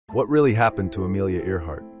What really happened to Amelia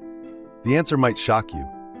Earhart? The answer might shock you.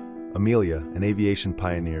 Amelia, an aviation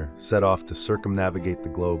pioneer, set off to circumnavigate the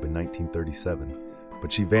globe in 1937,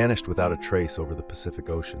 but she vanished without a trace over the Pacific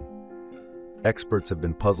Ocean. Experts have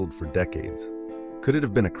been puzzled for decades. Could it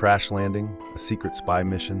have been a crash landing, a secret spy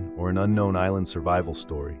mission, or an unknown island survival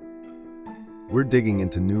story? We're digging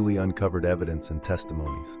into newly uncovered evidence and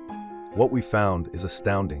testimonies. What we found is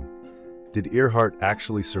astounding. Did Earhart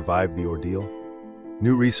actually survive the ordeal?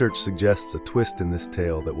 New research suggests a twist in this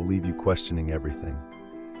tale that will leave you questioning everything.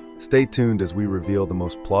 Stay tuned as we reveal the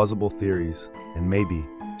most plausible theories and maybe,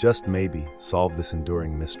 just maybe, solve this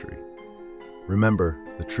enduring mystery. Remember,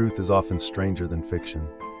 the truth is often stranger than fiction.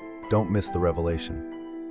 Don't miss the revelation.